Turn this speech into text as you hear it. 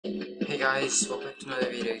guys, welcome back to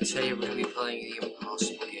another video. Today we're going to be playing the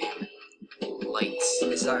impossible game, Light.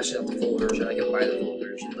 This is actually not the full version. I can buy the full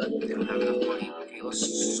version, but they don't have enough money. Okay,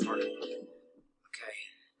 let's start. Okay.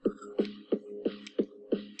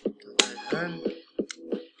 Dun,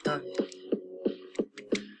 dun.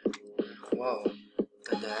 Whoa.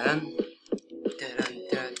 Dun, dun, dun,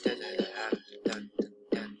 dun, dun, dun, dun,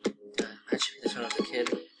 dun, dun. Actually, this when I was a kid.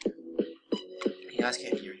 You guys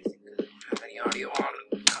can't hear anything because I don't have any audio on.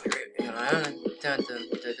 Copyright.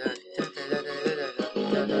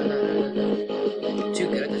 Too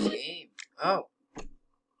good at this game. Oh.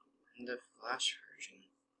 The Flash version.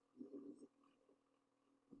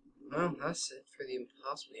 Well, that's it for the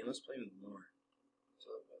impossible game. Let's play more. So,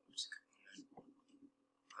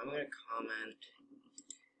 I'm gonna comment.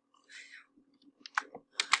 I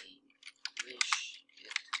wish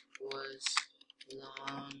it was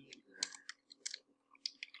longer.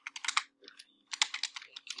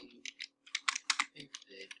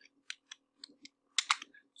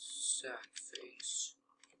 Sad face.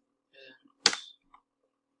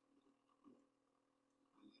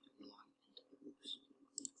 No.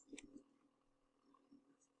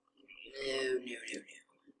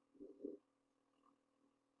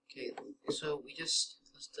 Okay, so we just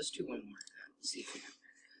let's do one more. Let's see if we have.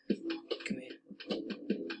 Come here.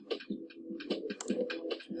 I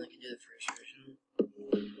can do the first version.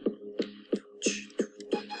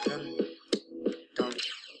 Done.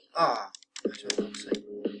 Ah, that's what it looks like.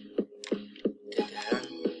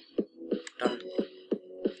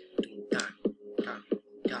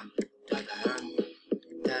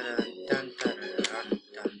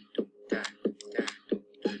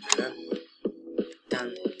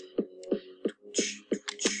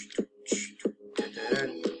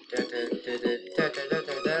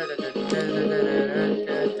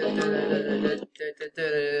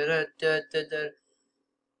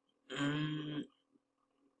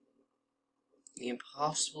 The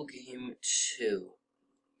Impossible Game 2.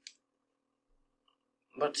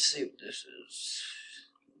 I'm about to see what this is.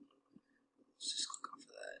 Let's just click off of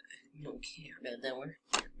that. We don't care about that.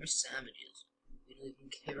 We're savages. We don't even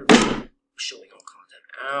care about showing all content.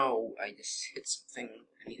 Ow! I just hit something.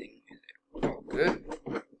 Anything. Oh, good.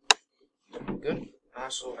 Good.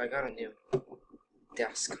 Also, I got a new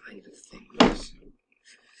desk kind of thing.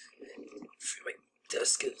 My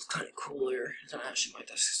desk is kind of cooler. It's not actually my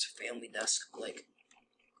desk, it's a family desk. Like,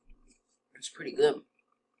 it's pretty good.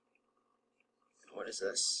 What is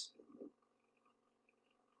this?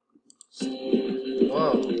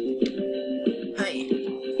 Whoa. Hey.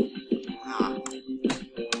 Ah.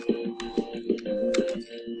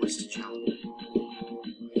 What's the challenge?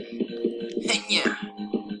 Hey, yeah.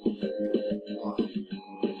 Whoa.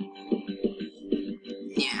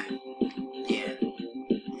 Yeah. Yeah.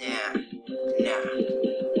 Yeah.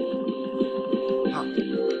 Nah.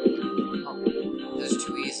 Oh. This is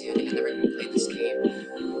too easy. I can never even play this game.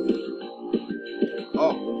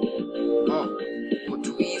 Oh. Oh,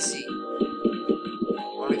 too easy. I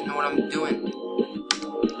don't even know what I'm doing.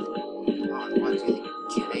 Oh, what do you think I'm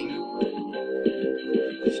kidding?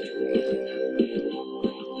 It's too easy.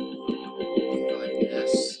 Go like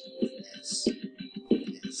this.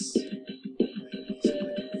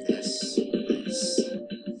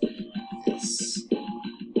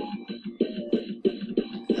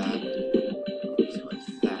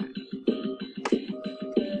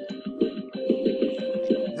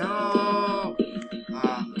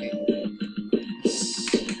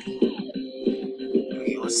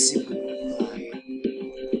 Let's see what we can play.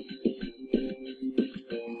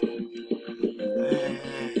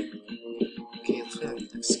 Okay, let's see what the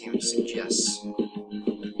next game suggests.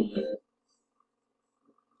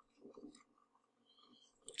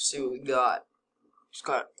 Let's see what we got. Just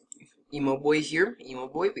got emo boy here. Emo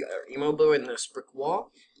boy. We got our emo boy in this brick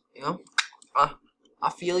wall. You know? I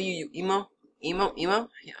feel you emo. Emo. Yeah,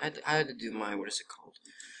 I had to do my, what is it called?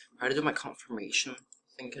 I had to do my confirmation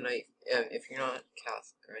thing tonight. If you're not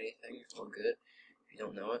Catholic or anything, it's all good. If you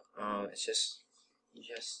don't know it, it's just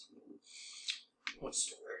what's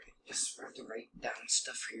the word? Just have to write down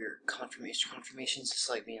stuff for your confirmation. Confirmation's just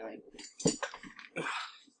like being like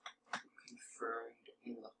confirmed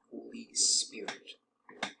in the Holy Spirit.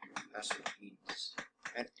 That's what it means. I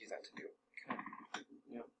had to do that to do.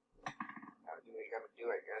 You know, gotta do what you gotta do,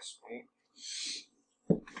 I guess, right?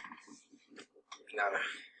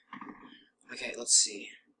 Okay, let's see.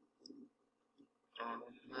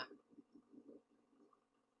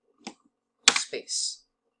 Space.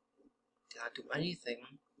 Did I do anything?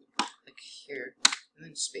 Like here, and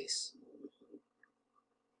then space.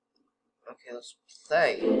 Okay, Okay, let's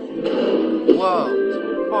play. Whoa.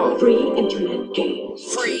 Oh. Free internet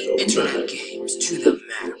games. Free internet games to the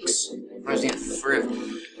max. I was getting free.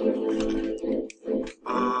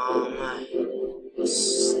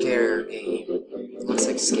 Scare game. Looks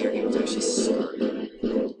like scare games actually start.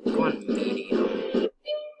 Go on medium.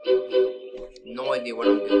 No idea what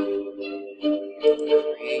I'm doing.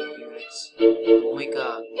 Create units. We'll make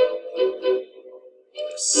a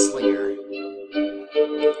slinger.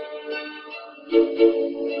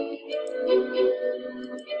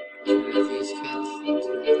 Two of these kids. Two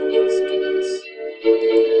of these kids.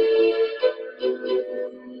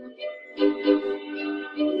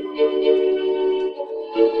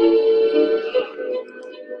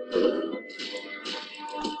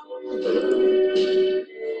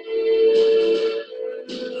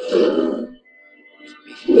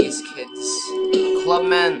 These kids.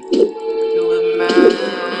 Clubmen. To the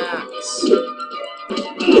max.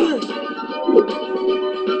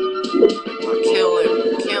 Kill him.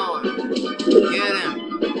 Kill him. Get him.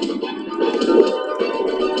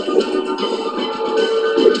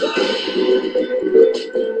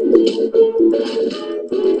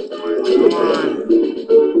 Come on.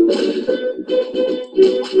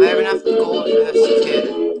 I have enough gold for this kid.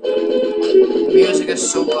 The music is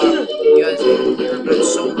so loud. You guys didn't hear it, but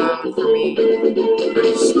it's so loud for me.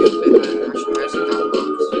 Pretty stupid, but actually, I think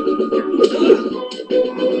that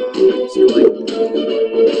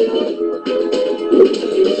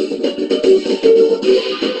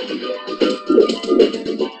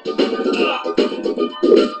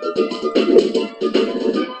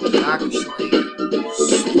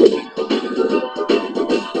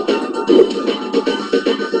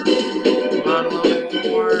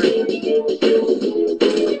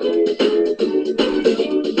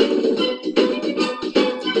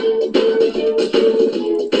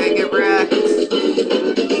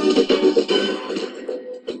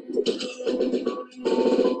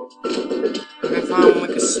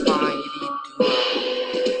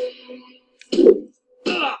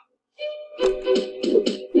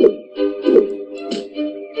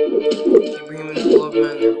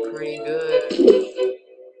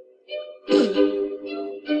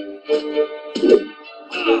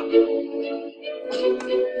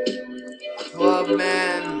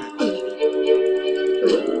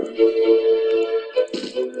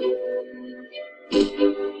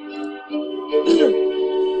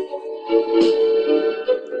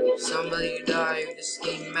somebody die, we just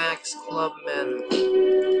need max clubmen.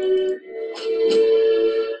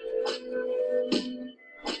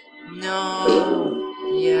 No.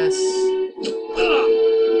 Yes.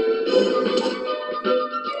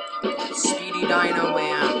 Speedy Dino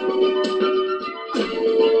Man.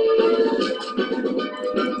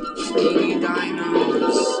 Speedy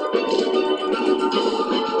Dinos.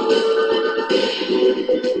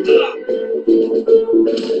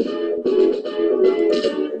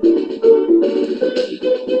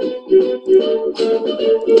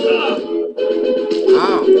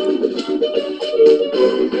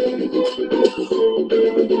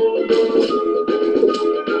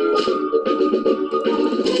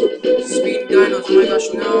 Speed dinos, oh my gosh,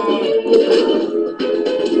 no!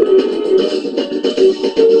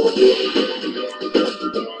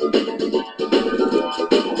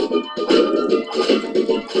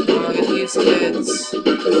 Oh, look at these kids.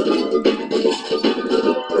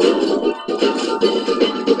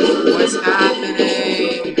 What's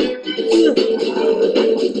happening?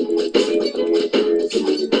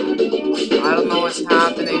 I don't know what's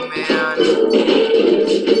happening, man.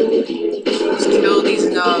 Let's kill these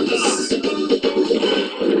nubs.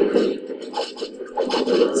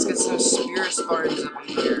 Let's get some Spirit Spartans up in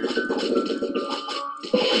here.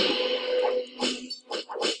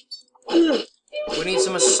 We need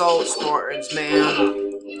some Assault Spartans, man.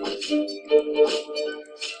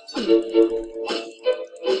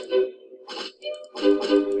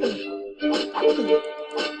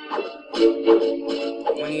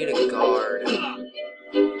 We need a guard.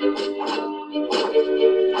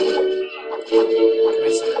 Give me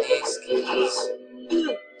some of these kids.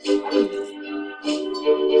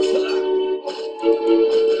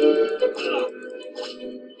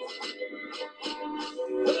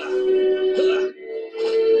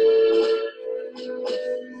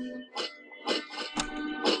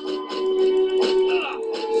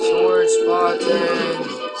 Sword Spartans.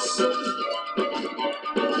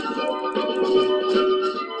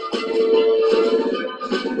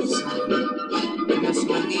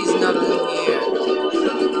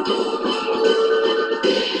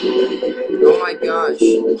 Oh my gosh.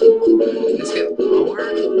 Can this get lower?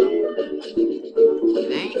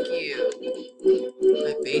 Thank you.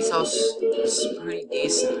 My base house is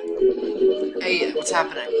Hey, what's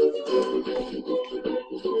happening?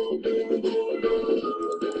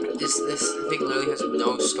 This thing literally has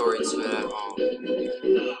no story to it at all.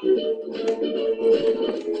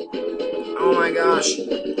 Oh my gosh.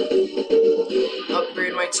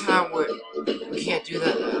 Upgrade my tower. We can't do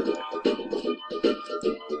that now.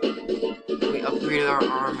 We upgraded our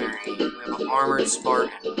armory. We have an armored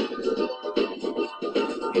Spartan. We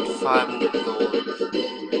need 5 more gold.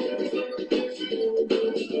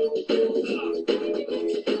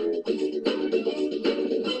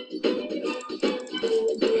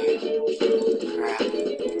 Crap.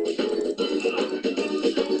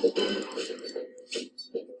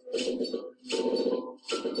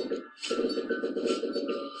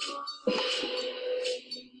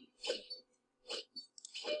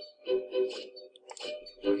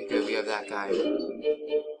 Okay, good, we have that guy.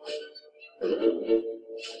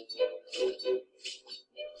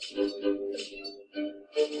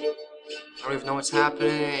 I don't even know what's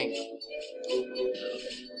happening.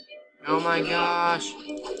 Oh my gosh.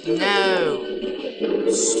 No!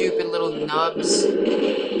 Stupid little nubs.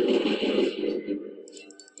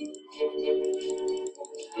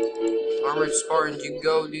 Armored Spartans, you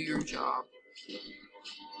go do your job.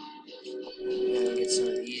 Yeah, get some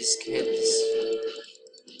of these kids.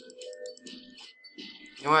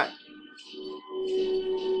 You know what?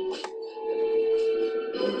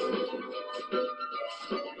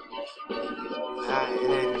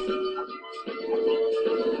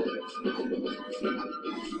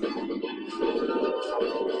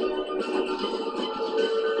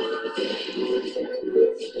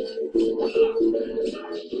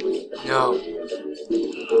 No.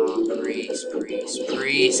 Oh, priest. Give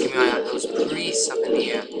me those priests up in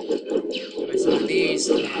here. Give me some of these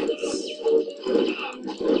kids.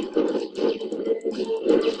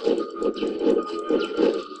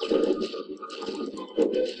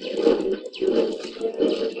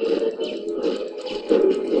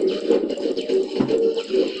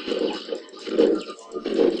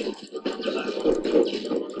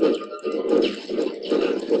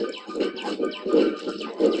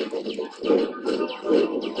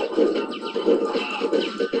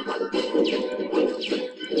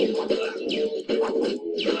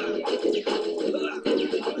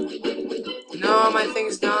 No, my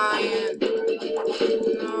thing's dying. No.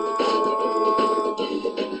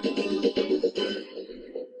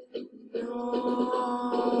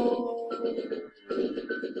 No.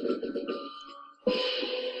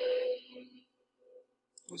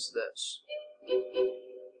 What's this?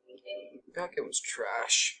 Back it was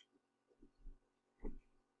trash.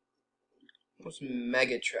 It was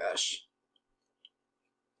mega trash.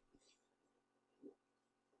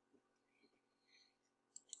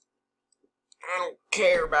 I don't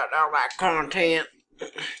care about all that content.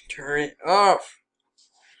 Turn it off.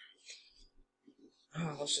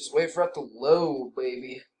 Oh, let's just wait for it to load,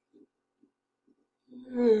 baby.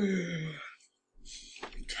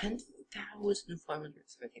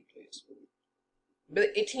 10,517 plays. But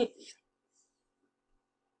 18.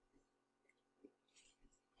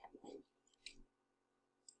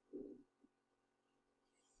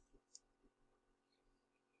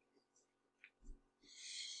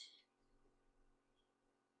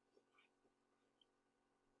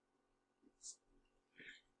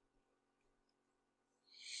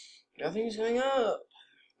 Nothing's going up.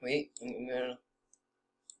 Wait, I'm gonna.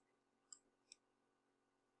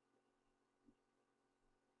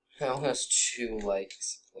 That only has 2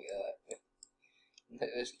 likes. Look at that.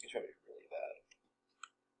 This is trying to be really bad.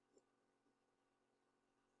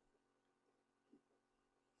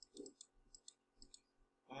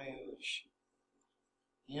 My gosh.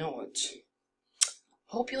 You know what?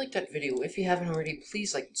 Hope you liked that video. If you haven't already,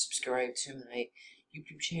 please like and subscribe to my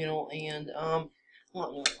YouTube channel. And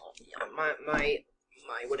well, my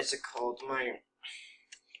what is it called? My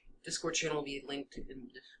Discord channel will be linked in the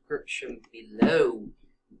description below.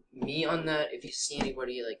 Me on that. If you see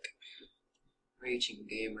anybody like Raging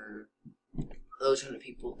Gamer, those kind of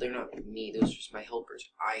people, they're not me. Those are just my helpers.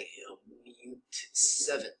 I am Mute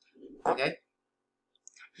 7. Okay.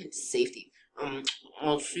 Safety.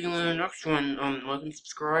 I'll see you in the next one. Like and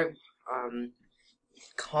subscribe.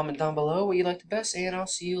 Comment down below what you like the best, and I'll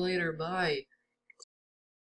see you later. Bye.